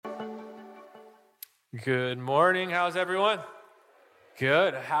Good morning. How's everyone?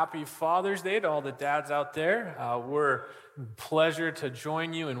 Good. Happy Father's Day to all the dads out there. We're pleasure to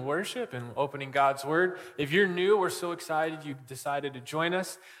join you in worship and opening God's Word. If you're new, we're so excited you decided to join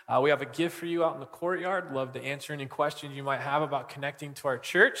us. We have a gift for you out in the courtyard. Love to answer any questions you might have about connecting to our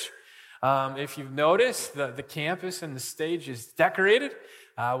church. If you've noticed, the campus and the stage is decorated,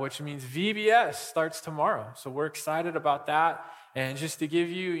 which means VBS starts tomorrow. So we're excited about that. And just to give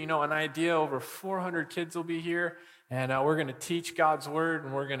you, an idea, over 400 kids will be here, and we're going to teach God's Word,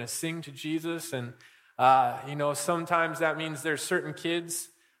 and we're going to sing to Jesus. And, sometimes that means there's certain kids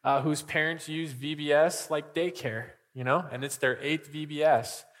whose parents use VBS like daycare, and it's their 8th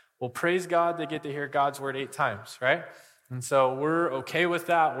VBS. Well, praise God, they get to hear God's Word 8 times, right? And so we're okay with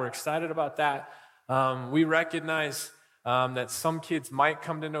that. We're excited about that. We recognize that some kids might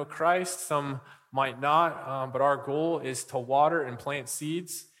come to know Christ, some might not, but our goal is to water and plant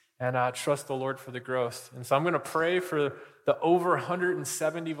seeds and trust the Lord for the growth. And so I'm going to pray for the over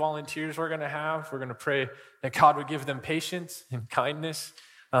 170 volunteers we're going to have. We're going to pray that God would give them patience and kindness,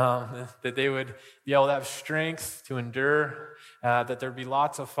 that they would be able to have strength to endure, that there'd be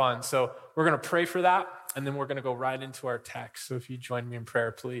lots of fun. So we're going to pray for that, and then we're going to go right into our text. So if you join me in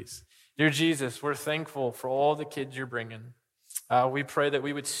prayer, please. Dear Jesus, we're thankful for all the kids you're bringing. We pray that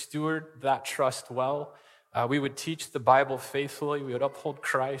we would steward that trust well. We would teach the Bible faithfully. We would uphold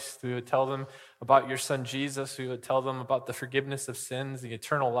Christ. We would tell them about your son Jesus. We would tell them about the forgiveness of sins, the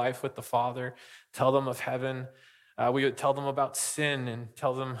eternal life with the Father. Tell them of heaven. We would tell them about sin and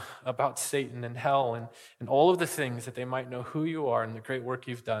tell them about Satan and hell and all of the things that they might know who you are and the great work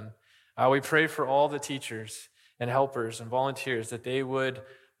you've done. We pray for all the teachers and helpers and volunteers that they would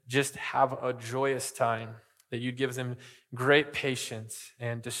just have a joyous time, that you'd give them great patience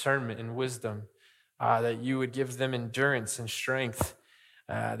and discernment and wisdom, that you would give them endurance and strength,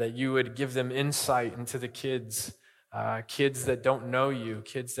 that you would give them insight into the kids that don't know you,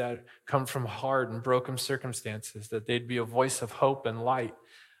 kids that come from hard and broken circumstances, that they'd be a voice of hope and light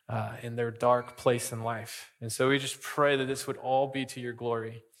in their dark place in life. And so we just pray that this would all be to your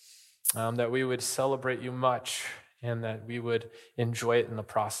glory, that we would celebrate you much, and that we would enjoy it in the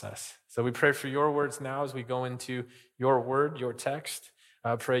process. So we pray for your words now as we go into your word, your text.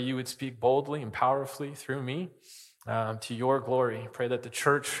 I pray you would speak boldly and powerfully through me to your glory. Pray that the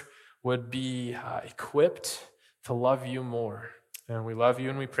church would be equipped to love you more. And we love you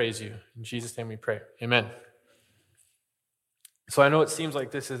and we praise you. In Jesus' name we pray. Amen. So I know it seems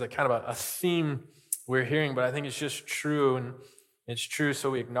like this is a kind of a theme we're hearing, but I think it's just true, and it's true so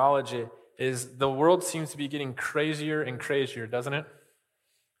we acknowledge it, is the world seems to be getting crazier and crazier, doesn't it?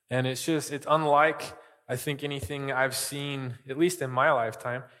 And it's unlike, I think, anything I've seen, at least in my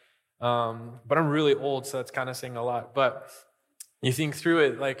lifetime. But I'm really old, so that's kind of saying a lot. But you think through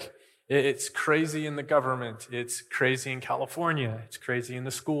it, like, it's crazy in the government. It's crazy in California. It's crazy in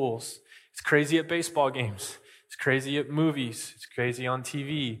the schools. It's crazy at baseball games. It's crazy at movies. It's crazy on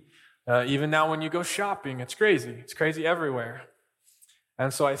TV. Even now when you go shopping, it's crazy. It's crazy everywhere.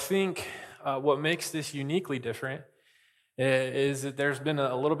 And so I think what makes this uniquely different is that there's been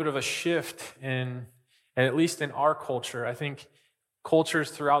a little bit of a shift and at least in our culture. I think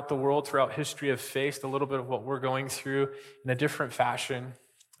cultures throughout the world, throughout history, have faced a little bit of what we're going through in a different fashion.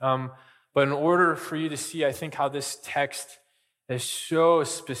 But in order for you to see, I think, how this text is so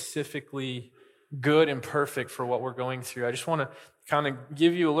specifically good and perfect for what we're going through, I just want to kind of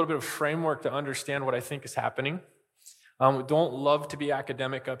give you a little bit of framework to understand what I think is happening. We don't love to be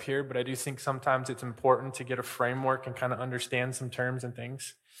academic up here, but I do think sometimes it's important to get a framework and kind of understand some terms and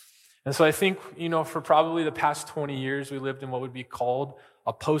things. And so I think, for probably the past 20 years, we lived in what would be called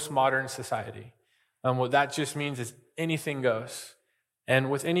a postmodern society. What that just means is anything goes. And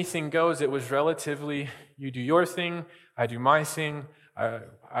with anything goes, it was relatively, you do your thing, I do my thing.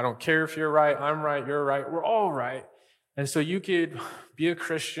 I don't care if you're right, I'm right, you're right, we're all right. And so you could be a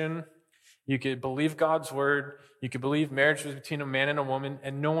Christian, you could believe God's word, you could believe marriage was between a man and a woman,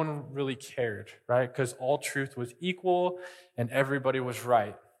 and no one really cared, right? Because all truth was equal and everybody was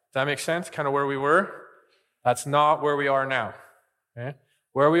right. Does that make sense? Kind of where we were? That's not where we are now. Okay?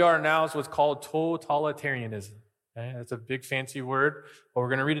 Where we are now is what's called totalitarianism. Okay? That's a big fancy word, but we're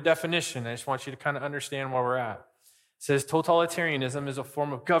going to read a definition. I just want you to kind of understand where we're at. It says totalitarianism is a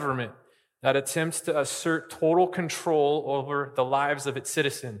form of government that attempts to assert total control over the lives of its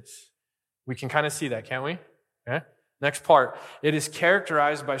citizens. We can kind of see that, can't we? Okay? Next part. It is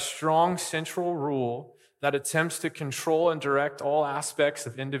characterized by strong central rule that attempts to control and direct all aspects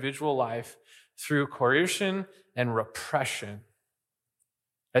of individual life through coercion and repression.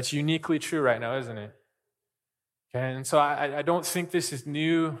 That's uniquely true right now, isn't it? Okay, and so I don't think this is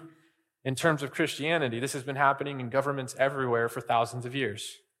new in terms of Christianity. This has been happening in governments everywhere for thousands of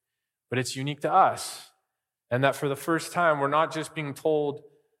years. But it's unique to us. And that for the first time, we're not just being told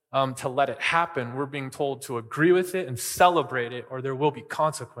to let it happen. We're being told to agree with it and celebrate it, or there will be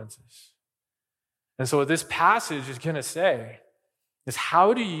consequences. And so what this passage is going to say is,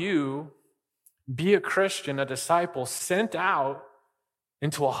 how do you be a Christian, a disciple, sent out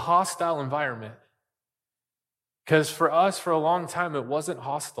into a hostile environment? Because for us, for a long time, it wasn't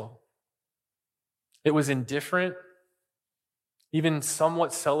hostile. It was indifferent, even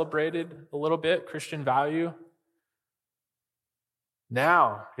somewhat celebrated a little bit, Christian value.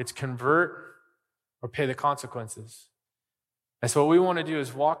 Now it's convert or pay the consequences. And so what we want to do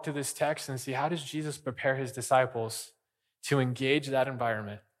is walk to this text and see, how does Jesus prepare his disciples to engage that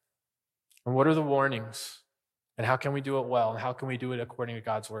environment? And what are the warnings? And how can we do it well? And how can we do it according to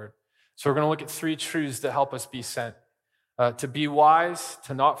God's word? So we're going to look at 3 truths that help us be sent. To be wise,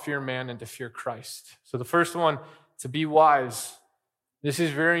 to not fear man, and to fear Christ. So the first one, to be wise. This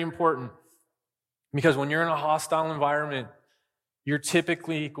is very important because when you're in a hostile environment, you're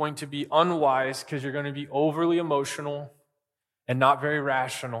typically going to be unwise because you're going to be overly emotional and not very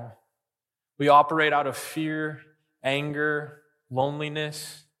rational. We operate out of fear, anger,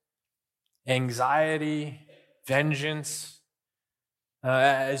 loneliness, anxiety, vengeance.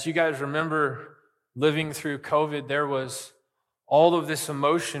 As you guys remember, living through COVID, there was all of this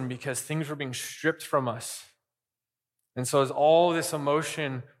emotion because things were being stripped from us. And so as all this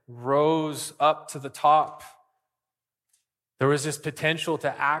emotion rose up to the top, there was this potential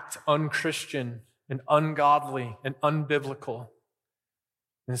to act unchristian and ungodly and unbiblical.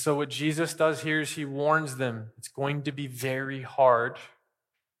 And so what Jesus does here is he warns them, it's going to be very hard.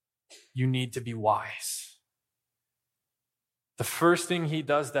 You need to be wise. The first thing he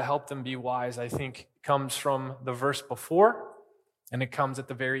does to help them be wise, I think, comes from the verse before, and it comes at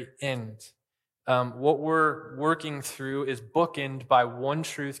the very end. What we're working through is bookended by one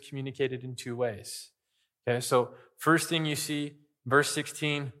truth communicated in 2 ways. Okay, so first thing you see, verse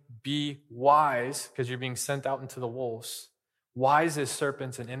 16, be wise because you're being sent out into the wolves. Wise as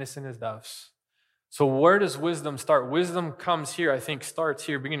serpents and innocent as doves. So where does wisdom start? Wisdom comes here, I think, starts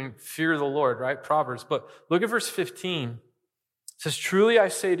here, beginning fear the Lord, right? Proverbs. But look at verse 15. It says, truly I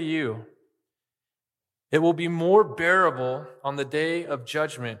say to you, it will be more bearable on the day of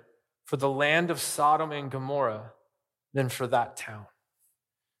judgment for the land of Sodom and Gomorrah than for that town.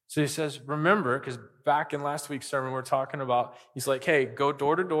 So he says, remember, because back in last week's sermon, we're talking about, he's like, hey, go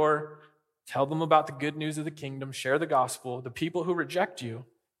door to door, tell them about the good news of the kingdom, share the gospel. The people who reject you,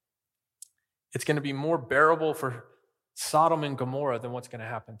 it's going to be more bearable for Sodom and Gomorrah than what's going to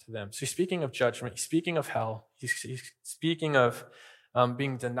happen to them. So he's speaking of judgment, he's speaking of hell, he's speaking of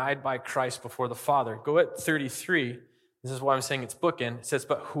being denied by Christ before the Father. Go at 33. This is why I'm saying it's bookend. It says,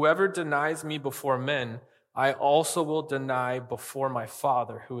 but whoever denies me before men, I also will deny before my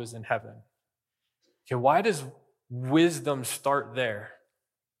Father who is in heaven. Okay, why does wisdom start there?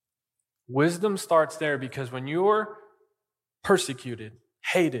 Wisdom starts there because when you're persecuted,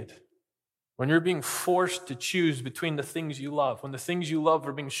 hated, when you're being forced to choose between the things you love, when the things you love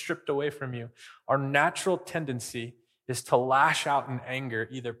are being stripped away from you, our natural tendency is to lash out in anger,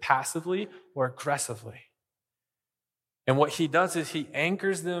 either passively or aggressively. And what he does is he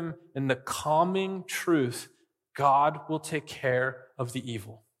anchors them in the calming truth, God will take care of the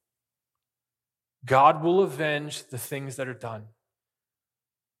evil. God will avenge the things that are done.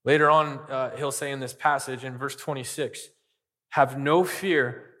 Later on, he'll say in this passage in verse 26, have no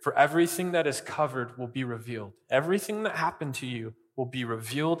fear, for everything that is covered will be revealed. Everything that happened to you will be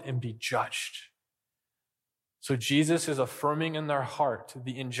revealed and be judged. So Jesus is affirming in their heart,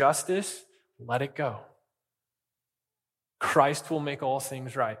 the injustice, let it go. Christ will make all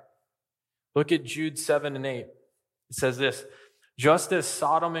things right. Look at Jude 7 and 8. It says this, just as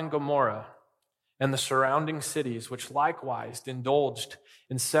Sodom and Gomorrah and the surrounding cities, which likewise indulged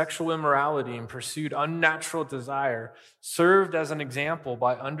in sexual immorality and pursued unnatural desire, served as an example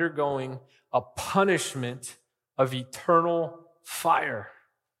by undergoing a punishment of eternal fire.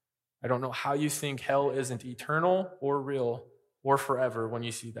 I don't know how you think hell isn't eternal or real or forever when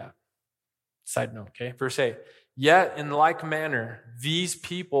you see that. Side note, okay? Verse 8, yet in like manner, these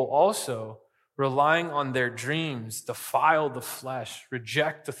people also, relying on their dreams, defile the flesh,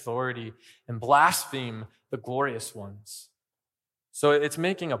 reject authority, and blaspheme the glorious ones. So it's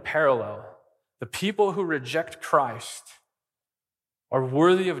making a parallel. The people who reject Christ are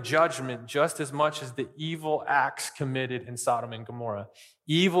worthy of judgment just as much as the evil acts committed in Sodom and Gomorrah.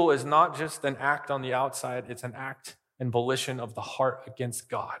 Evil is not just an act on the outside, it's an act and volition of the heart against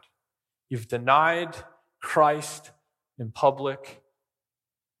God. You've denied Christ in public.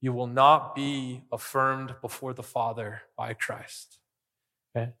 you will not be affirmed before the Father by Christ.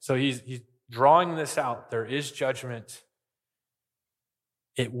 Okay? So he's drawing this out. There is judgment.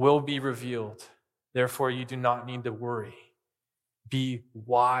 It will be revealed. Therefore, you do not need to worry. Be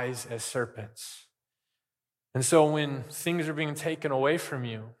wise as serpents. And so when things are being taken away from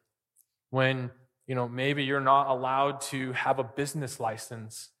you, when maybe you're not allowed to have a business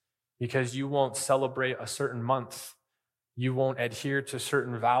license because you won't celebrate a certain month, you won't adhere to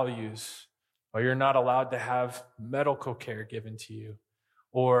certain values, or you're not allowed to have medical care given to you,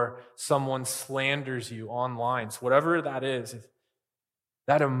 or someone slanders you online. So whatever that is,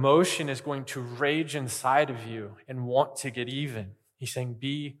 that emotion is going to rage inside of you and want to get even. He's saying,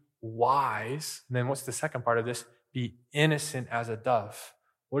 be wise. And then what's the second part of this? Be innocent as a dove.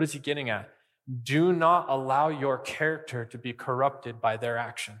 What is he getting at? Do not allow your character to be corrupted by their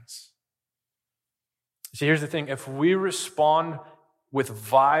actions. See, here's the thing. If we respond with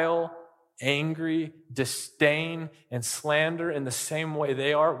vile, angry, disdain, and slander in the same way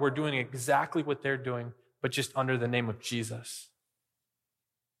they are, we're doing exactly what they're doing, but just under the name of Jesus.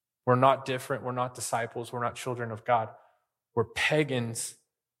 We're not different. We're not disciples. We're not children of God. We're pagans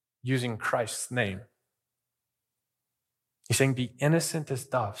using Christ's name. He's saying, be innocent as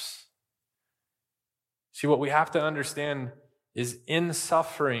doves. See, what we have to understand is in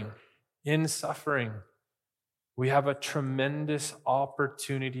suffering, we have a tremendous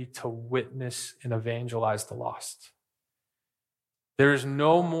opportunity to witness and evangelize the lost. There is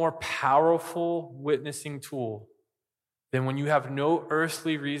no more powerful witnessing tool than when you have no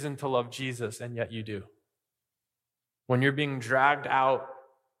earthly reason to love Jesus, and yet you do. When you're being dragged out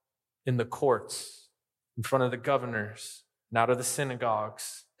in the courts, in front of the governors, and out of the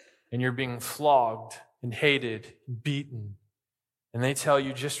synagogues, and you're being flogged and hated and beaten, and they tell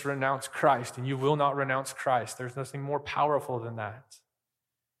you just renounce Christ, and you will not renounce Christ. There's nothing more powerful than that.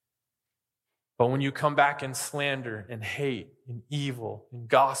 But when you come back in slander and hate and evil and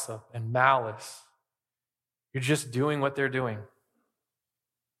gossip and malice, you're just doing what they're doing.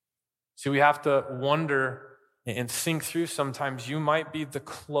 See, we have to wonder and think through sometimes you might be the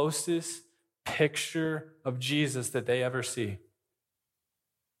closest picture of Jesus that they ever see.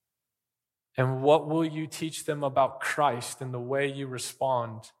 And what will you teach them about Christ and the way you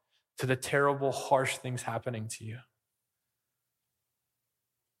respond to the terrible, harsh things happening to you?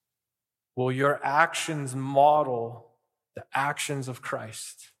 Will your actions model the actions of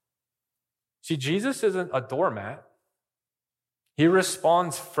Christ? See, Jesus isn't a doormat. He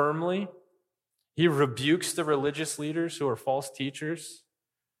responds firmly. He rebukes the religious leaders who are false teachers.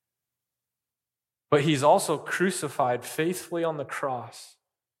 But he's also crucified faithfully on the cross,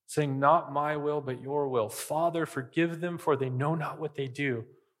 saying, not my will, but your will. Father, forgive them, for they know not what they do.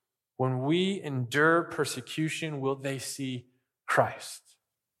 When we endure persecution, will they see Christ?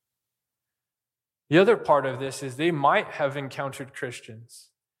 The other part of this is they might have encountered Christians,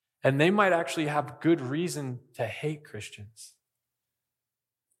 and they might actually have good reason to hate Christians.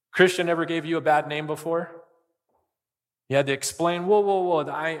 Christian ever gave you a bad name before? You had to explain, whoa,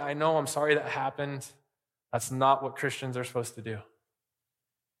 I know, I'm sorry that happened. That's not what Christians are supposed to do.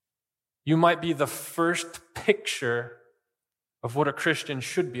 You might be the first picture of what a Christian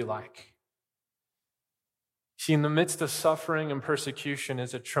should be like. See, in the midst of suffering and persecution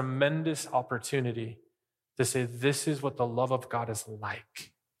is a tremendous opportunity to say, this is what the love of God is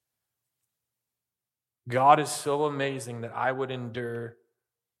like. God is so amazing that I would endure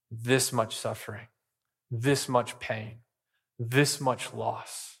this much suffering, this much pain, this much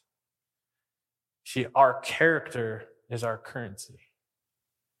loss. See, our character is our currency.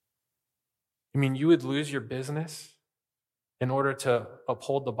 I mean, you would lose your business in order to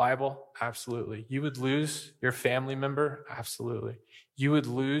uphold the Bible? Absolutely. You would lose your family member? Absolutely. You would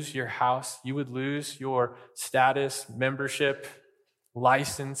lose your house? You would lose your status, membership,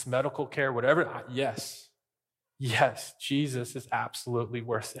 license, medical care, whatever? Yes. Yes, Jesus is absolutely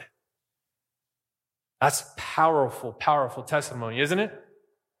worth it. That's powerful, powerful testimony, isn't it?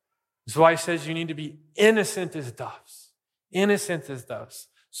 That's why he says you need to be innocent as doves. Innocent as doves.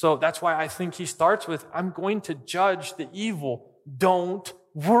 So that's why I think he starts with, I'm going to judge the evil. Don't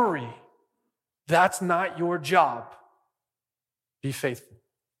worry. That's not your job. Be faithful.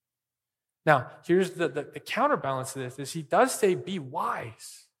 Now, here's the counterbalance to this is he does say, be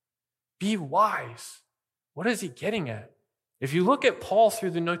wise. Be wise. What is he getting at? If you look at Paul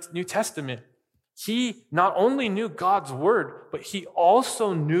through the New Testament, he not only knew God's word, but he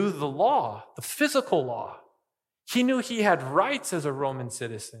also knew the law, the physical law. He knew he had rights as a Roman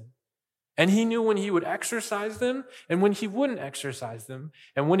citizen. And he knew when he would exercise them and when he wouldn't exercise them,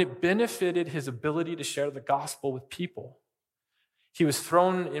 and when it benefited his ability to share the gospel with people. He was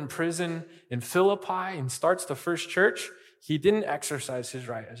thrown in prison in Philippi and starts the first church. He didn't exercise his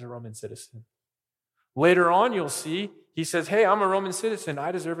right as a Roman citizen. Later on, you'll see, he says, hey, I'm a Roman citizen.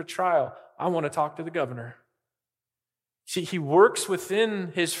 I deserve a trial. I want to talk to the governor. See, he works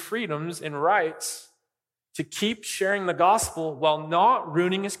within his freedoms and rights to keep sharing the gospel while not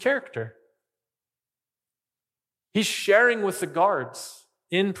ruining his character. He's sharing with the guards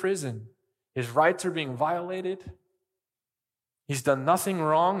in prison. His rights are being violated. He's done nothing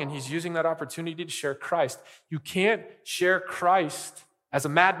wrong, and he's using that opportunity to share Christ. You can't share Christ as a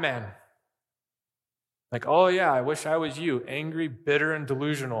madman. Like, oh yeah, I wish I was you, angry, bitter, and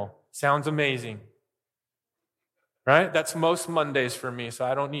delusional. Sounds amazing. Right? That's most Mondays for me, so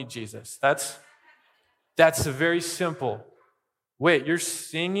I don't need Jesus. That's very simple. Wait, you're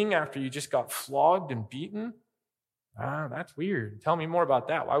singing after you just got flogged and beaten? That's weird. Tell me more about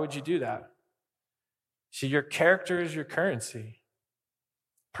that. Why would you do that? See, your character is your currency.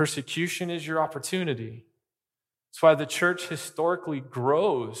 Persecution is your opportunity. That's why the church historically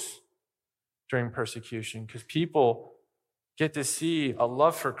grows during persecution, because people get to see a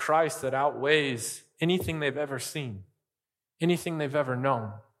love for Christ that outweighs anything they've ever seen, anything they've ever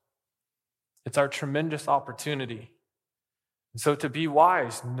known. It's our tremendous opportunity. And so to be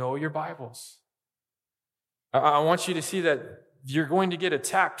wise, know your Bibles. I want you to see that you're going to get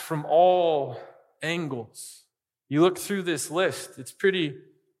attacked from all angles. You look through this list, it's pretty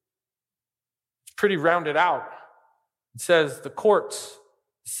rounded out. It says the courts,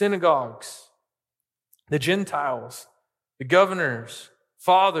 the synagogues, the Gentiles, the governors,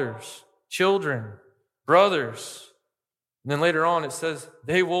 fathers, children, brothers. And then later on it says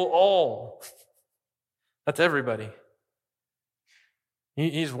they will all. That's everybody.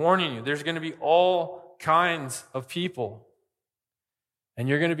 He's warning you. There's going to be all kinds of people. And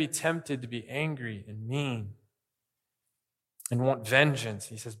you're going to be tempted to be angry and mean and want vengeance.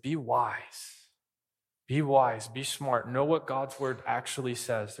 He says, be wise. Be wise. Be smart. Know what God's word actually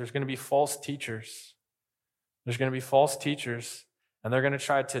says. There's going to be false teachers. There's going to be false teachers, and they're going to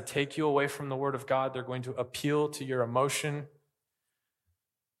try to take you away from the word of God. They're going to appeal to your emotion.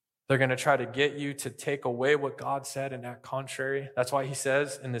 They're going to try to get you to take away what God said and act contrary. That's why he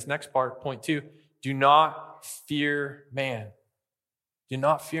says in this next part, point 2, do not fear man. Do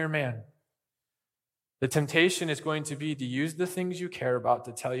not fear man. The temptation is going to be to use the things you care about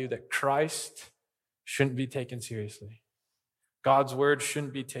to tell you that Christ shouldn't be taken seriously. God's word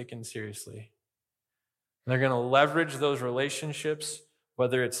shouldn't be taken seriously. And they're going to leverage those relationships,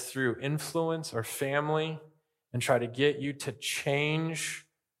 whether it's through influence or family, and try to get you to change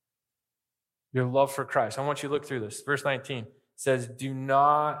your love for Christ. I want you to look through this. Verse 19 says, do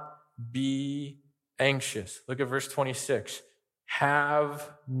not be anxious. Look at verse 26.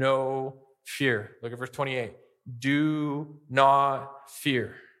 Have no fear. Look at verse 28. Do not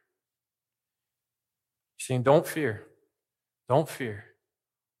fear. He's saying, don't fear. Don't fear.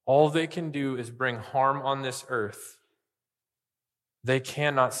 All they can do is bring harm on this earth. They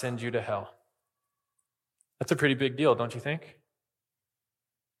cannot send you to hell. That's a pretty big deal, don't you think?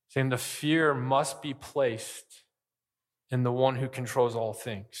 Saying the fear must be placed in the one who controls all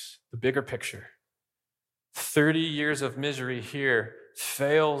things, the bigger picture. 30 years of misery here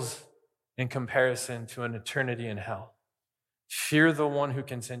fails in comparison to an eternity in hell. Fear the one who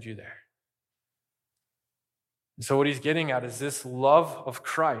can send you there. And so what he's getting at is this love of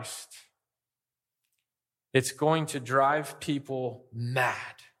Christ. It's going to drive people mad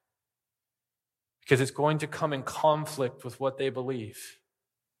because it's going to come in conflict with what they believe.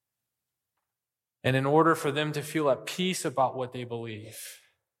 And in order for them to feel at peace about what they believe,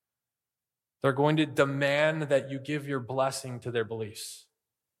 they're going to demand that you give your blessing to their beliefs.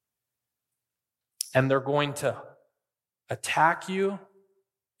 And they're going to attack you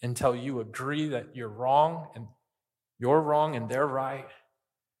until you agree that you're wrong and they're right.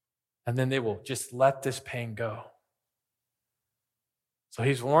 And then they will just let this pain go. So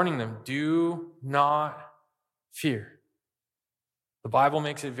he's warning them, do not fear. The Bible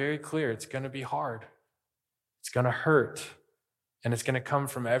makes it very clear. It's going to be hard. It's going to hurt. And it's going to come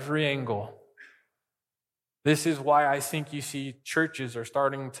from every angle. This is why I think you see churches are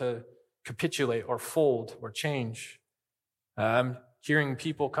starting to capitulate or fold or change. I'm hearing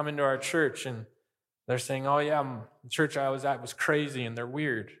people come into our church and they're saying, oh yeah, the church I was at was crazy and they're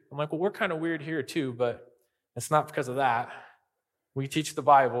weird. I'm like, well, we're kind of weird here too, but it's not because of that. We teach the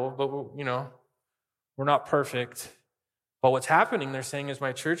Bible, but we're not perfect. But what's happening, they're saying, is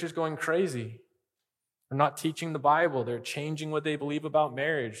my church is going crazy. They're not teaching the Bible. They're changing what they believe about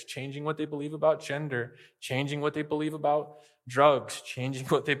marriage, changing what they believe about gender, changing what they believe about drugs, changing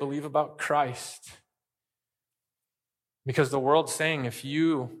what they believe about Christ. Because the world's saying if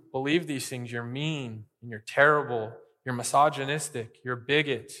you believe these things, you're mean and you're terrible, you're misogynistic, you're a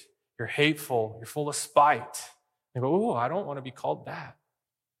bigot, you're hateful, you're full of spite. They go, I don't want to be called that.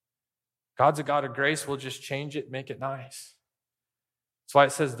 God's a God of grace. We'll just change it, make it nice. That's why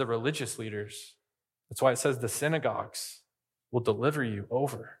it says the religious leaders. That's why it says the synagogues will deliver you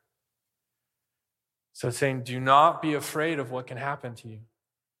over. So it's saying, do not be afraid of what can happen to you.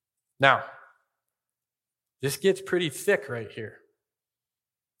 Now, this gets pretty thick right here.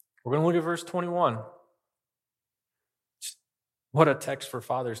 We're going to look at verse 21. What a text for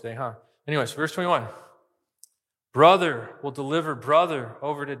Father's Day, huh? Anyways, verse 21. Brother will deliver brother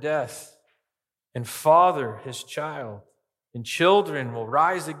over to death, and father his child, and children will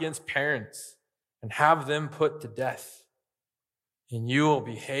rise against parents and have them put to death, and you will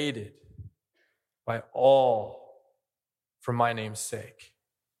be hated by all for my name's sake.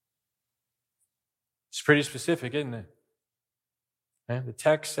 It's pretty specific, isn't it? And the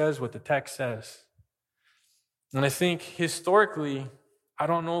text says what the text says. And I think historically, I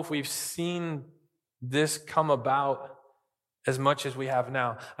don't know if we've seen this come about as much as we have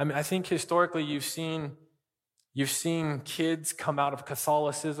now. I mean, I think historically you've seen kids come out of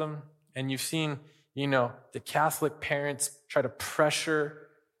Catholicism, and you've seen, the Catholic parents try to pressure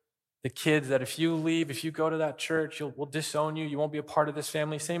the kids that if you go to that church, we'll disown you. You won't be a part of this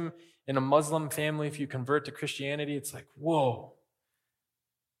family. Same in a Muslim family. If you convert to Christianity, it's like, whoa.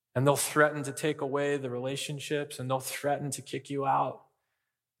 And they'll threaten to take away the relationships, and they'll threaten to kick you out.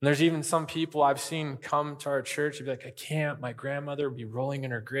 And there's even some people I've seen come to our church and be like, I can't. My grandmother will be rolling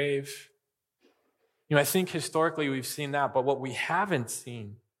in her grave. I think historically we've seen that, but what we haven't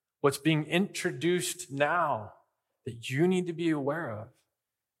seen, what's being introduced now that you need to be aware of,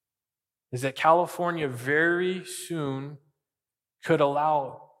 is that California very soon could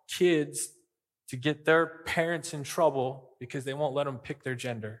allow kids to get their parents in trouble because they won't let them pick their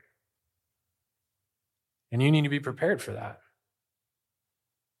gender. And you need to be prepared for that.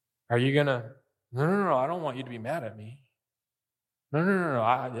 Are you going to, no, I don't want you to be mad at me. No,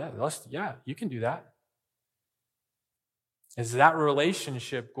 you can do that. Is that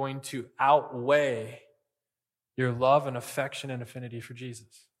relationship going to outweigh your love and affection and affinity for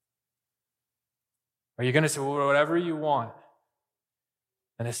Jesus? Are you going to say, well, whatever you want?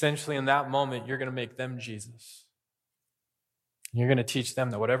 And essentially in that moment, you're going to make them Jesus. You're going to teach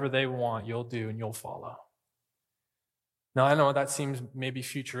them that whatever they want, you'll do and you'll follow. Now, I know that seems maybe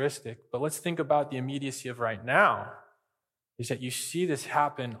futuristic, but let's think about the immediacy of right now, is that you see this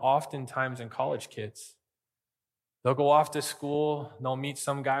happen oftentimes in college kids. They'll go off to school, and they'll meet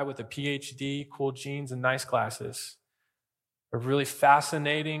some guy with a PhD, cool jeans, and nice glasses. A really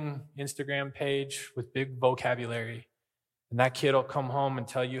fascinating Instagram page with big vocabulary. And that kid will come home and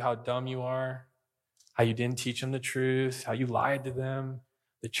tell you how dumb you are, how you didn't teach them the truth, how you lied to them.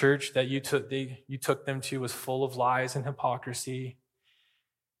 The church that you took them to was full of lies and hypocrisy,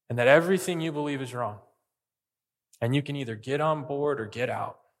 and that everything you believe is wrong. And you can either get on board or get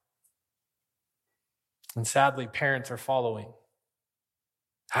out. And sadly, parents are following.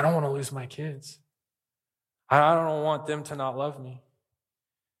 I don't want to lose my kids. I don't want them to not love me.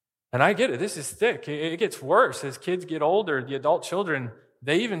 And I get it. This is thick. It gets worse. As kids get older, the adult children,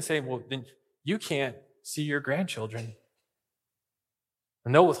 they even say, well, then you can't see your grandchildren.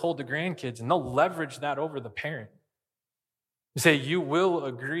 And they'll withhold the grandkids, and they'll leverage that over the parent. They say, you will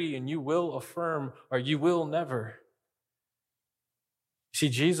agree, and you will affirm, or you will never. See,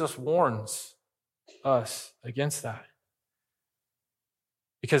 Jesus warns us against that.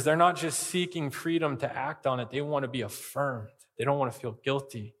 Because they're not just seeking freedom to act on it. They want to be affirmed. They don't want to feel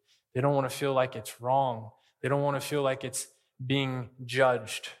guilty. They don't want to feel like it's wrong. They don't want to feel like it's being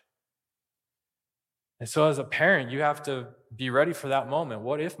judged. And so as a parent, you have to be ready for that moment.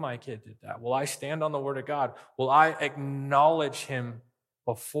 What if my kid did that? Will I stand on the word of God? Will I acknowledge him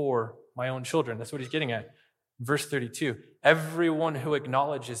before my own children? That's what he's getting at. Verse 32, everyone who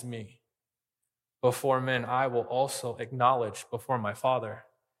acknowledges me before men, I will also acknowledge before my Father.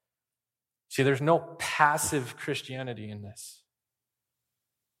 See, there's no passive Christianity in this.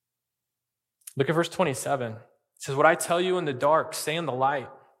 Look at verse 27. It says, what I tell you in the dark, say in the light.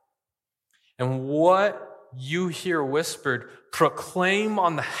 And what you hear whispered, proclaim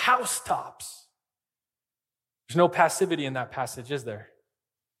on the housetops. There's no passivity in that passage, is there?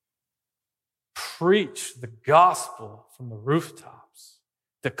 Preach the gospel from the rooftops.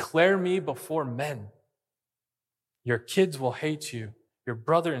 Declare me before men. Your kids will hate you. Your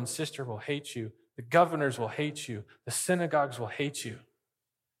brother and sister will hate you. The governors will hate you. The synagogues will hate you.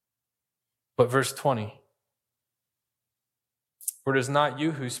 But verse 20, For it is not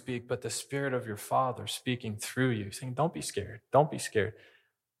you who speak, but the Spirit of your Father speaking through you, saying, don't be scared. Don't be scared.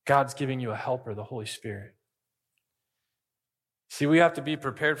 God's giving you a helper, the Holy Spirit. See, we have to be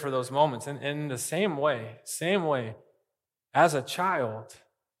prepared for those moments. And in the same way, as a child,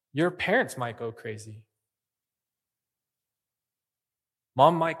 your parents might go crazy.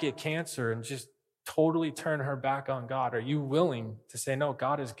 Mom might get cancer and just totally turn her back on God. Are you willing to say, no,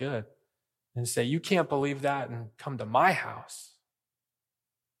 God is good? And say, you can't believe that and come to my house?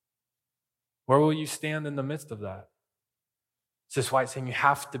 Where will you stand in the midst of that? This is why it's saying you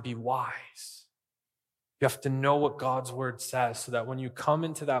have to be wise. You have to know what God's word says so that when you come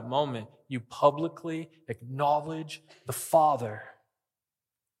into that moment, you publicly acknowledge the Father.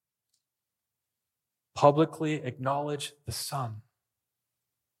 Publicly acknowledge the Son.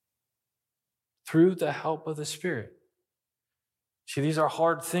 Through the help of the Spirit. See, these are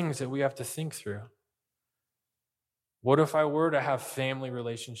hard things that we have to think through. What if I were to have family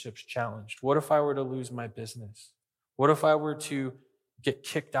relationships challenged? What if I were to lose my business? What if I were to get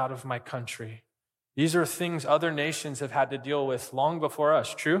kicked out of my country? These are things other nations have had to deal with long before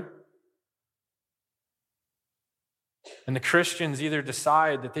us, true? And the Christians either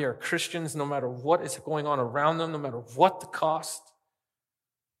decide that they are Christians no matter what is going on around them, no matter what the cost,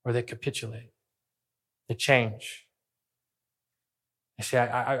 or they capitulate. They change. They say,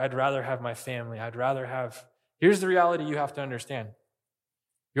 I'd rather have my family. Here's the reality you have to understand.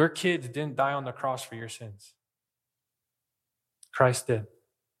 Your kids didn't die on the cross for your sins. Christ did.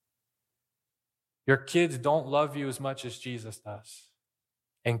 Your kids don't love you as much as Jesus does.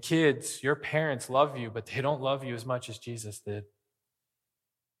 And kids, your parents love you, but they don't love you as much as Jesus did.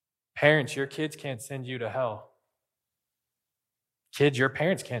 Parents, your kids can't send you to hell. Kids, your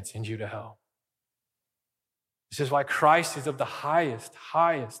parents can't send you to hell. This is why Christ is of the highest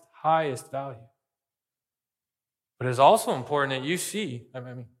value. But it's also important that you see,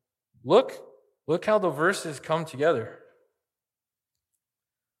 look how the verses come together.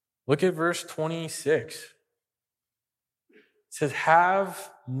 Look at verse 26. It says,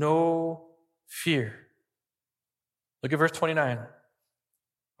 have no fear. Look at verse 29.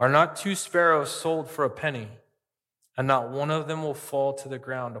 Are not 2 sparrows sold for a penny, and not one of them will fall to the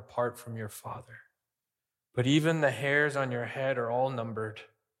ground apart from your Father? But even the hairs on your head are all numbered.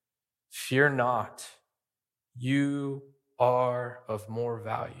 Fear not. You are of more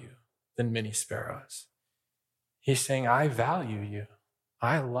value than many sparrows. He's saying, I value you.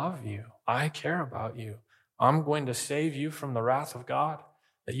 I love you. I care about you. I'm going to save you from the wrath of God,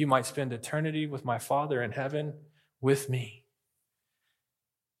 that you might spend eternity with my Father in heaven with me.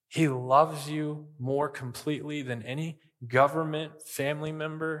 He loves you more completely than any government, family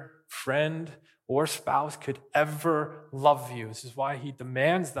member, friend, or spouse could ever love you. This is why he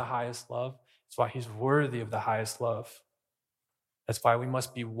demands the highest love. It's why he's worthy of the highest love. That's why we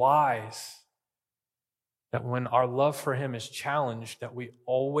must be wise, that when our love for him is challenged, that we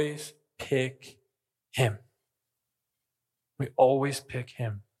always pick him. We always pick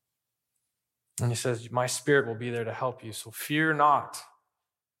him. And he says, my Spirit will be there to help you, so fear not.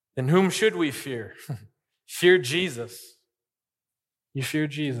 Then whom should we fear? Fear Jesus. You fear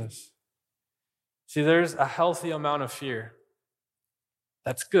Jesus. See, there's a healthy amount of fear.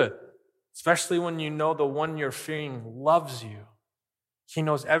 That's good, especially when you know the one you're fearing loves you. He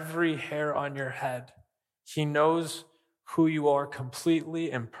knows every hair on your head. He knows who you are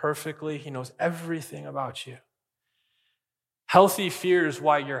completely and perfectly. He knows everything about you. Healthy fear is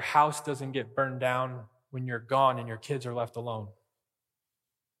why your house doesn't get burned down when you're gone and your kids are left alone.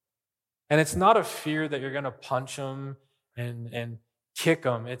 And it's not a fear that you're going to punch them and kick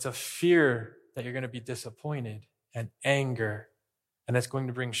them. It's a fear that you're going to be disappointed and anger, and it's going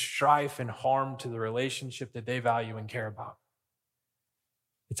to bring strife and harm to the relationship that they value and care about.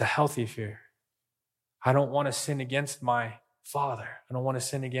 It's a healthy fear. I don't want to sin against my Father. I don't want to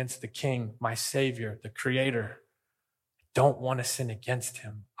sin against the King, my Savior, the Creator. I don't want to sin against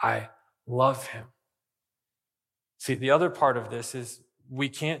him. I love him. See, the other part of this is we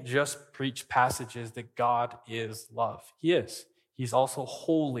can't just preach passages that God is love. He is. He's also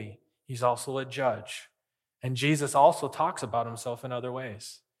holy. He's also a judge. And Jesus also talks about himself in other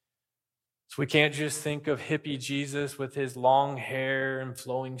ways. So we can't just think of hippie Jesus with his long hair and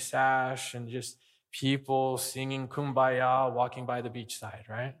flowing sash and just people singing Kumbaya walking by the beachside,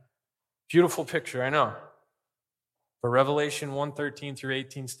 right? Beautiful picture, I know. But Revelation 1:13 through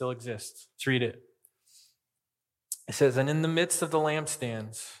 18 still exists. Let's read it. It says, and in the midst of the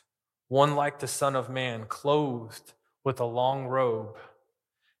lampstands, one like the Son of Man, clothed with a long robe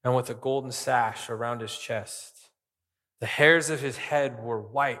and with a golden sash around his chest. The hairs of his head were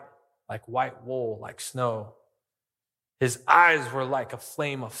white, like white wool, like snow. His eyes were like a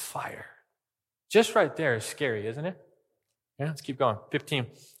flame of fire. Just right there is scary, isn't it? Yeah, let's keep going. 15.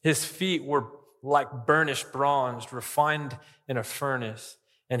 His feet were like burnished bronze, refined in a furnace,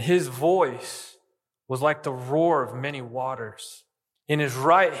 and his voice was like the roar of many waters. In his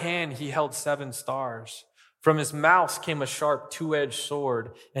right hand he held 7 stars. From his mouth came a sharp 2-edged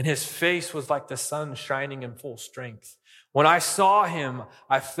sword, and his face was like the sun shining in full strength. When I saw him,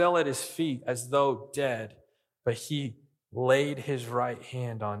 I fell at his feet as though dead, but he laid his right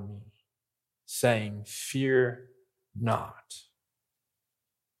hand on me, saying, "Fear not.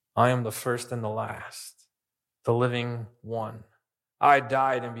 I am the first and the last, the living one. I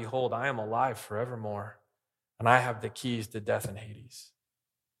died, and behold, I am alive forevermore, and I have the keys to death and Hades."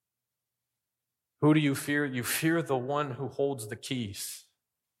 Who do you fear? You fear the one who holds the keys.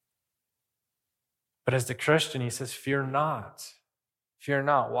 But as the Christian, he says, fear not. Fear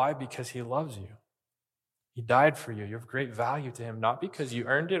not. Why? Because he loves you. He died for you. You have great value to him, not because you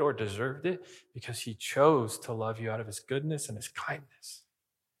earned it or deserved it, because he chose to love you out of his goodness and his kindness.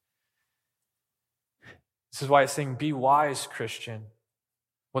 This is why it's saying, be wise, Christian.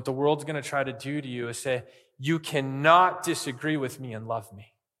 What the world's going to try to do to you is say, you cannot disagree with me and love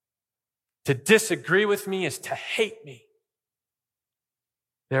me. To disagree with me is to hate me.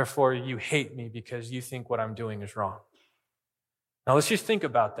 Therefore, you hate me because you think what I'm doing is wrong. Now, let's just think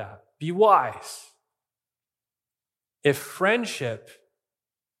about that. Be wise. If friendship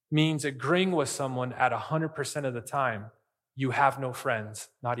means agreeing with someone at 100% of the time, you have no friends,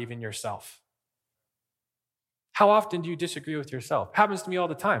 not even yourself. How often do you disagree with yourself? Happens to me all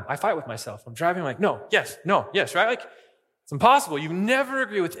the time. I fight with myself. I'm driving, I'm like, no, yes, right? Like, it's impossible. You never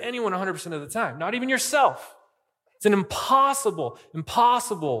agree with anyone 100% of the time, not even yourself. It's an impossible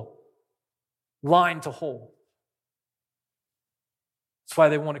line to hold. That's why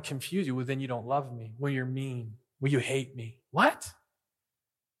they want to confuse you. Well, then you don't love me. Well, you're mean. Well, you hate me. What?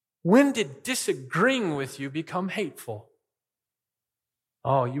 When did disagreeing with you become hateful?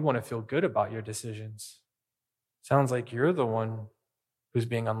 Oh, you want to feel good about your decisions. Sounds like you're the one who's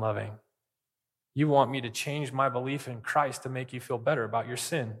being unloving. You want me to change my belief in Christ to make you feel better about your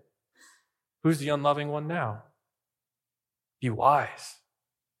sin. Who's the unloving one now? Be wise.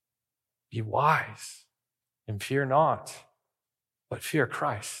 Be wise. And fear not, but fear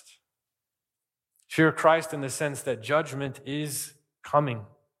Christ. Fear Christ in the sense that judgment is coming.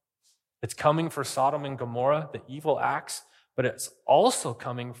 It's coming for Sodom and Gomorrah, the evil acts, but it's also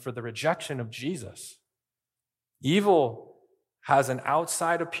coming for the rejection of Jesus. Evil has an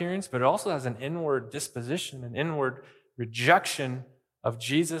outside appearance, but it also has an inward disposition, an inward rejection of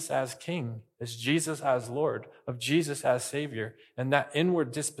Jesus as King, as Jesus as Lord, of Jesus as Savior. And that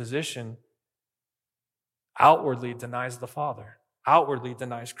inward disposition outwardly denies the Father, outwardly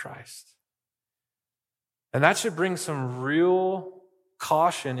denies Christ. And that should bring some real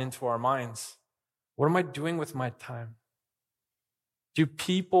caution into our minds. What am I doing with my time? Do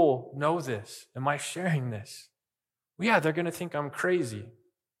people know this? Am I sharing this? Well, yeah, they're going to think I'm crazy.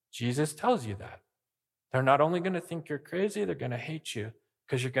 Jesus tells you that. They're not only going to think you're crazy, they're going to hate you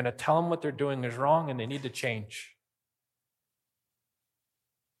because you're going to tell them what they're doing is wrong and they need to change.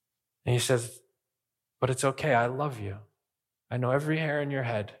 And he says, but it's okay, I love you. I know every hair in your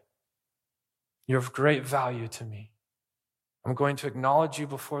head. You're of great value to me. I'm going to acknowledge you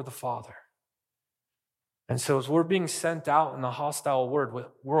before the Father. And so as we're being sent out in the hostile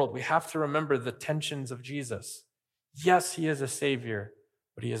world, we have to remember the tensions of Jesus. Yes, he is a Savior,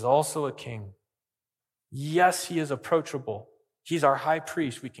 but he is also a King. Yes, he is approachable. He's our high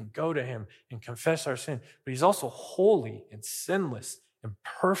priest. We can go to him and confess our sin, but he's also holy and sinless and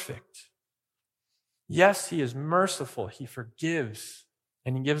perfect. Yes, he is merciful. He forgives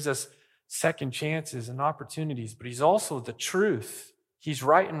and he gives us second chances and opportunities, but he's also the truth. He's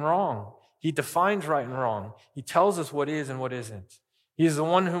right and wrong. He defines right and wrong. He tells us what is and what isn't. He is the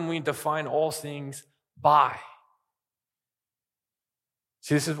one whom we define all things by.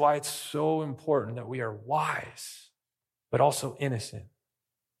 See, this is why it's so important that we are wise, but also innocent.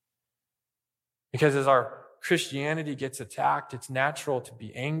 Because as our Christianity gets attacked, it's natural to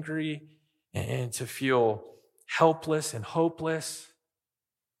be angry and to feel helpless and hopeless.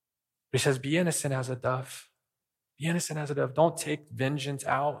 But he says, be innocent as a dove. Be innocent as a dove. Don't take vengeance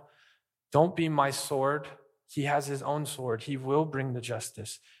out. Don't be my sword. He has his own sword. He will bring the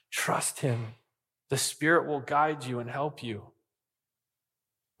justice. Trust him. The Spirit will guide you and help you.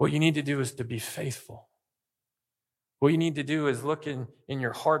 What you need to do is to be faithful. What you need to do is look in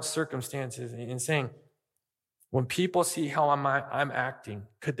your hard circumstances and saying, when people see how I'm acting,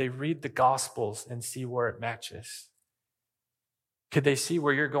 could they read the Gospels and see where it matches? Could they see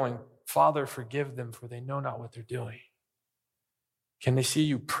where you're going, Father, forgive them, for they know not what they're doing? Can they see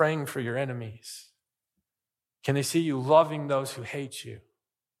you praying for your enemies? Can they see you loving those who hate you?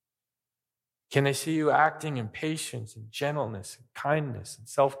 Can they see you acting in patience and gentleness and kindness and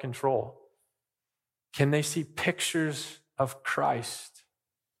self-control? Can they see pictures of Christ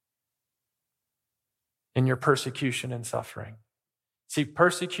in your persecution and suffering? See,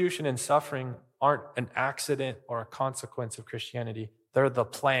 persecution and suffering aren't an accident or a consequence of Christianity. They're the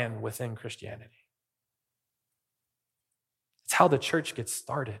plan within Christianity. It's how the church gets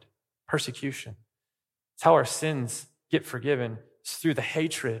started, persecution. It's how our sins get forgiven. It's through the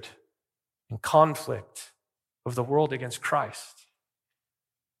hatred and conflict of the world against Christ.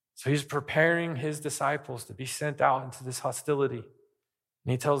 So he's preparing his disciples to be sent out into this hostility.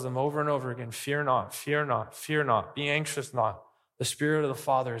 And he tells them over and over again, fear not, fear not, fear not, be anxious not. The Spirit of the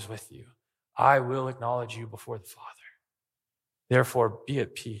Father is with you. I will acknowledge you before the Father. Therefore, be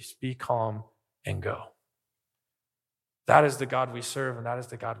at peace, be calm, and go. That is the God we serve, and that is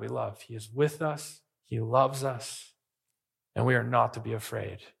the God we love. He is with us, he loves us, and we are not to be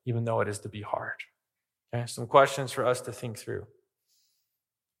afraid, even though it is to be hard. Okay, some questions for us to think through.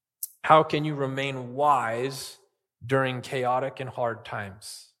 How can you remain wise during chaotic and hard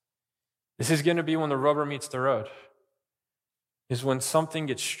times? This is going to be when the rubber meets the road. Is when something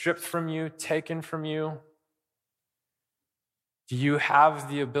gets stripped from you, taken from you. Do you have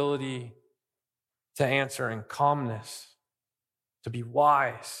the ability to answer in calmness, to be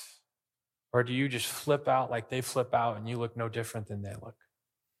wise? Or do you just flip out like they flip out and you look no different than they look?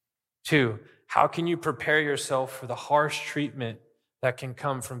 2, how can you prepare yourself for the harsh treatment that can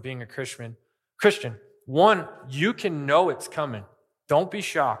come from being a Christian? 1, you can know it's coming. Don't be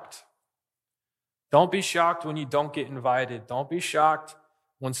shocked. Don't be shocked when you don't get invited. Don't be shocked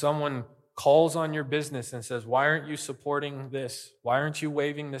when someone calls on your business and says, why aren't you supporting this? Why aren't you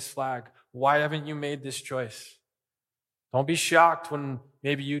waving this flag? Why haven't you made this choice? Don't be shocked when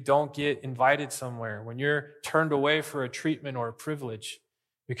maybe you don't get invited somewhere, when you're turned away for a treatment or a privilege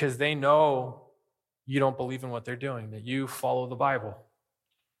because they know you don't believe in what they're doing, that you follow the Bible.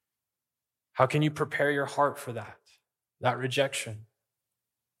 How can you prepare your heart for that rejection?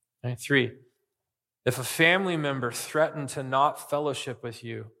 And 3, if a family member threatened to not fellowship with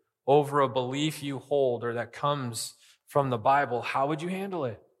you over a belief you hold or that comes from the Bible, how would you handle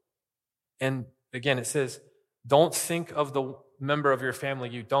it? And again, it says, don't think of the member of your family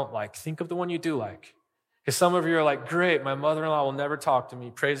you don't like. Think of the one you do like. Because some of you are like, great, my mother-in-law will never talk to me.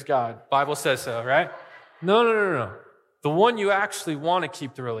 Praise God. Bible says so, right? No. The one you actually want to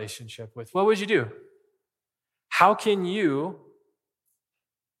keep the relationship with, what would you do? How can you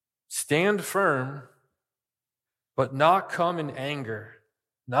stand firm but not come in anger,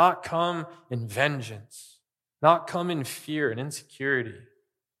 not come in vengeance, not come in fear and insecurity?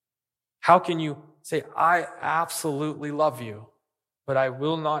 How can you say, I absolutely love you, but I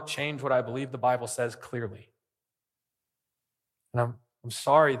will not change what I believe the Bible says clearly? And I'm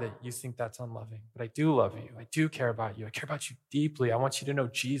sorry that you think that's unloving, but I do love you. I do care about you. I care about you deeply. I want you to know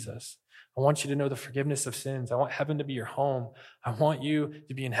Jesus. I want you to know the forgiveness of sins. I want heaven to be your home. I want you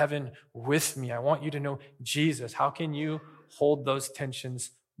to be in heaven with me. I want you to know Jesus. How can you hold those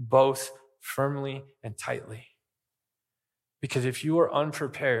tensions both firmly and tightly? Because if you are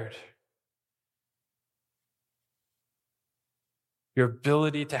unprepared, your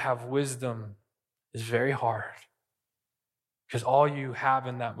ability to have wisdom is very hard. Because all you have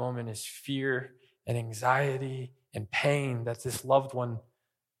in that moment is fear and anxiety and pain that this loved one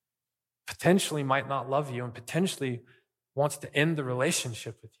potentially might not love you and potentially wants to end the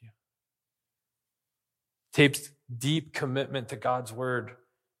relationship with you. It takes deep commitment to God's word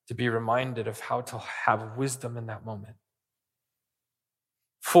to be reminded of how to have wisdom in that moment.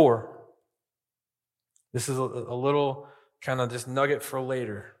 4, this is a little kind of just nugget for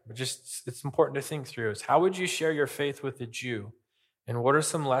later, but just it's important to think through, is how would you share your faith with a Jew? And what are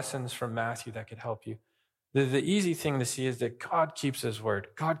some lessons from Matthew that could help you? The easy thing to see is that God keeps his word.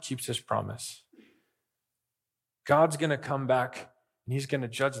 God keeps his promise. God's going to come back and he's going to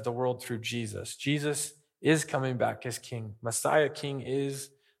judge the world through Jesus. Jesus is coming back as king. Messiah King is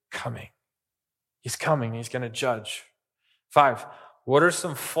coming. He's coming. He's going to judge. 5, what are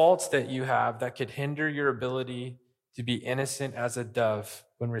some faults that you have that could hinder your ability to be innocent as a dove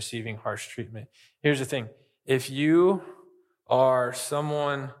when receiving harsh treatment? Here's the thing. If you are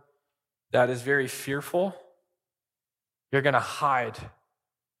someone that is very fearful, you're going to hide.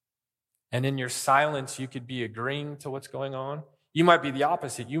 And in your silence, you could be agreeing to what's going on. You might be the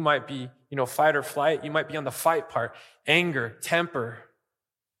opposite. You might be, fight or flight. You might be on the fight part, anger, temper.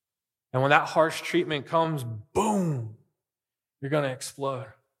 And when that harsh treatment comes, boom, you're going to explode.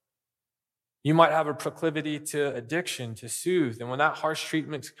 You might have a proclivity to addiction, to soothe. And when that harsh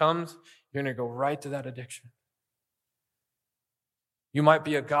treatment comes, you're going to go right to that addiction. You might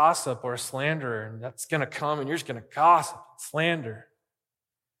be a gossip or a slanderer, and that's going to come, and you're just going to gossip and slander.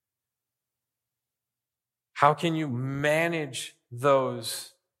 How can you manage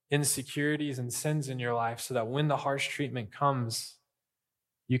those insecurities and sins in your life so that when the harsh treatment comes,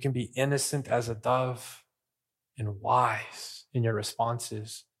 you can be innocent as a dove and wise in your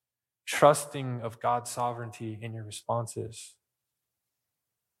responses, trusting of God's sovereignty in your responses?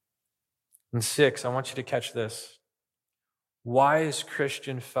 And 6, I want you to catch this. Why is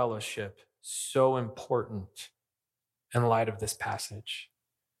Christian fellowship so important in light of this passage?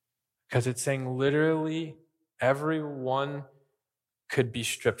 Because it's saying literally everyone could be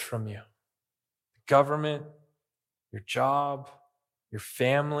stripped from you. The government, your job, your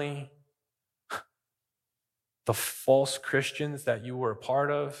family, the false Christians that you were a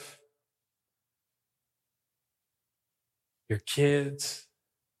part of, your kids.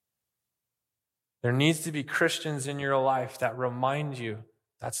 There needs to be Christians in your life that remind you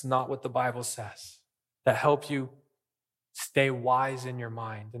that's not what the Bible says, that help you stay wise in your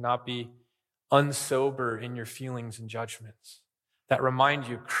mind and not be unsober in your feelings and judgments, that remind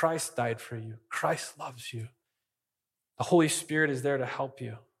you Christ died for you, Christ loves you, the Holy Spirit is there to help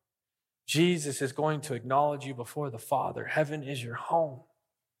you. Jesus is going to acknowledge you before the Father. Heaven is your home.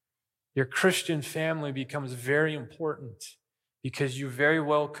 Your Christian family becomes very important because you very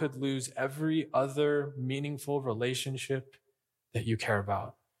well could lose every other meaningful relationship that you care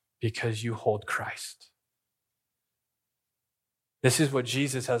about because you hold Christ. This is what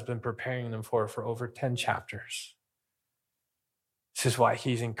Jesus has been preparing them for over 10 chapters. This is why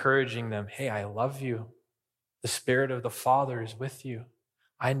he's encouraging them. Hey, I love you. The Spirit of the Father is with you.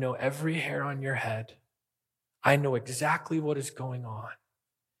 I know every hair on your head. I know exactly what is going on.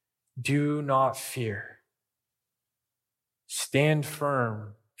 Do not fear. Stand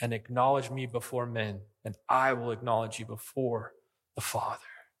firm and acknowledge me before men, and I will acknowledge you before the Father.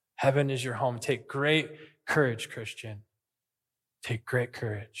 Heaven is your home. Take great courage, Christian. Take great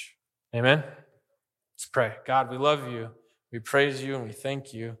courage. Amen? Let's pray. God, we love you. We praise you and we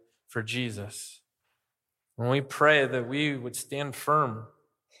thank you for Jesus. And we pray that we would stand firm,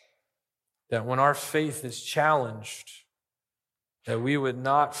 that when our faith is challenged, that we would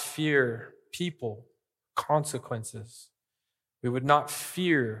not fear people, consequences. We would not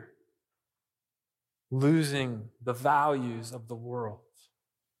fear losing the values of the world.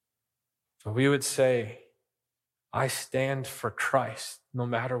 But we would say, I stand for Christ no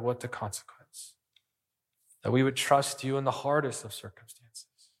matter what the consequence. That we would trust you in the hardest of circumstances.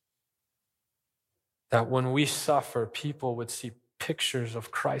 That when we suffer, people would see pictures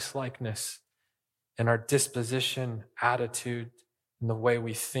of Christ-likeness in our disposition, attitude, in the way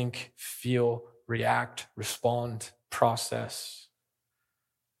we think, feel, react, respond, process,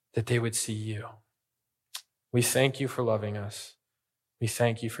 that they would see you. We thank you for loving us. We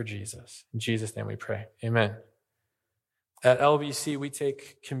thank you for Jesus. In Jesus' name we pray. Amen. At LBC, we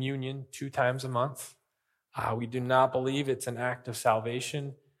take communion 2 times a month. We do not believe it's an act of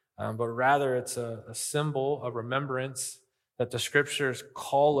salvation, but rather it's a symbol of remembrance that the scriptures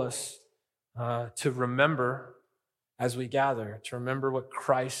call us to remember as we gather, to remember what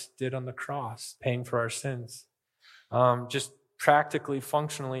Christ did on the cross, paying for our sins. Just practically,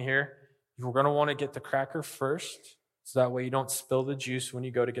 functionally here, we're going to want to get the cracker first, so that way you don't spill the juice when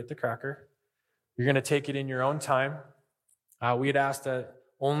you go to get the cracker. You're going to take it in your own time. We'd ask that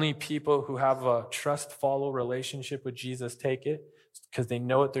only people who have a trust-follow relationship with Jesus take it, because they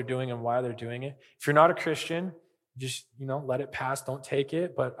know what they're doing and why they're doing it. If you're not a Christian, just, let it pass. Don't take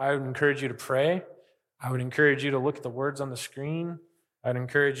it. But I would encourage you to pray. I would encourage you to look at the words on the screen. I'd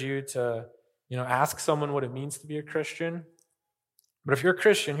encourage you to, ask someone what it means to be a Christian. But if you're a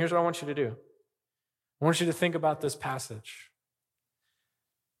Christian, here's what I want you to do. I want you to think about this passage.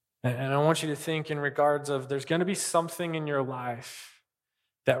 And I want you to think in regards of there's going to be something in your life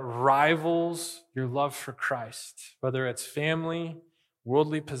that rivals your love for Christ, whether it's family,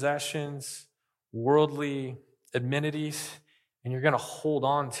 worldly possessions, worldly amenities, and you're going to hold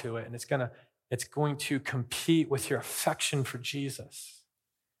on to it, and it's going to compete with your affection for Jesus.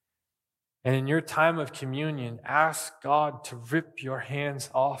 And in your time of communion, ask God to rip your hands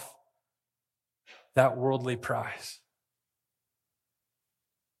off that worldly prize.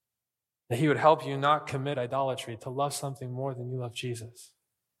 That he would help you not commit idolatry, to love something more than you love Jesus.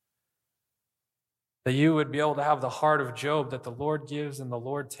 That you would be able to have the heart of Job, that the Lord gives and the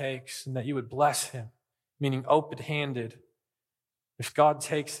Lord takes, and that you would bless him, meaning open-handed. If God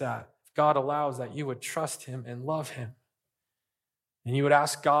takes that, if God allows that, you would trust him and love him. And you would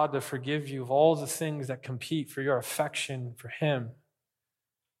ask God to forgive you of all the things that compete for your affection for him.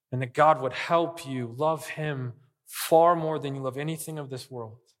 And that God would help you love him far more than you love anything of this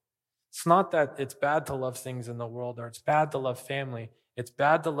world. It's not that it's bad to love things in the world or it's bad to love family. It's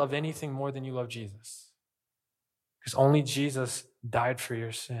bad to love anything more than you love Jesus. Because only Jesus died for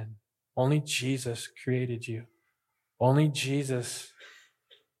your sin. Only Jesus created you. Only Jesus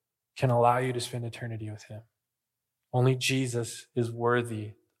can allow you to spend eternity with him. Only Jesus is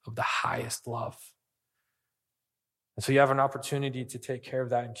worthy of the highest love. And so you have an opportunity to take care of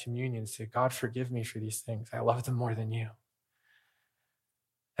that in communion. Say, God, forgive me for these things. I love them more than you.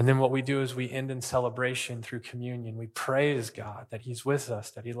 And then what we do is we end in celebration through communion. We praise God that he's with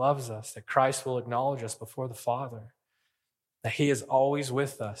us, that he loves us, that Christ will acknowledge us before the Father, that he is always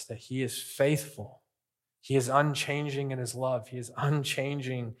with us, that he is faithful. He is unchanging in his love. He is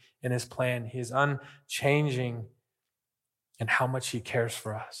unchanging in his plan. He is unchanging in how much he cares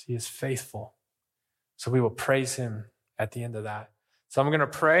for us. He is faithful. So we will praise him at the end of that. So I'm going to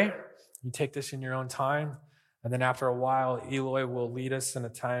pray. You take this in your own time. And then after a while, Eloy will lead us in a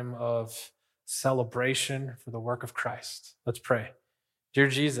time of celebration for the work of Christ. Let's pray. Dear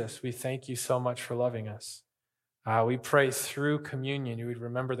Jesus, we thank you so much for loving us. We pray through communion, you would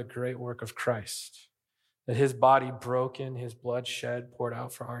remember the great work of Christ, that his body broken, his blood shed, poured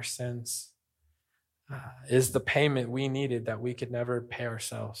out for our sins, is the payment we needed that we could never pay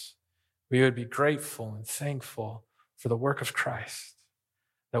ourselves. We would be grateful and thankful for the work of Christ,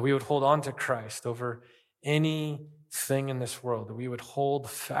 that we would hold on to Christ over anything in this world, that we would hold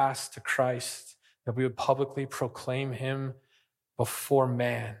fast to Christ, that we would publicly proclaim him before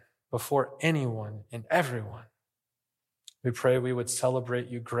man, before anyone and everyone. We pray we would celebrate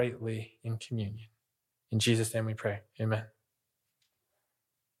you greatly in communion. In Jesus' name we pray. Amen.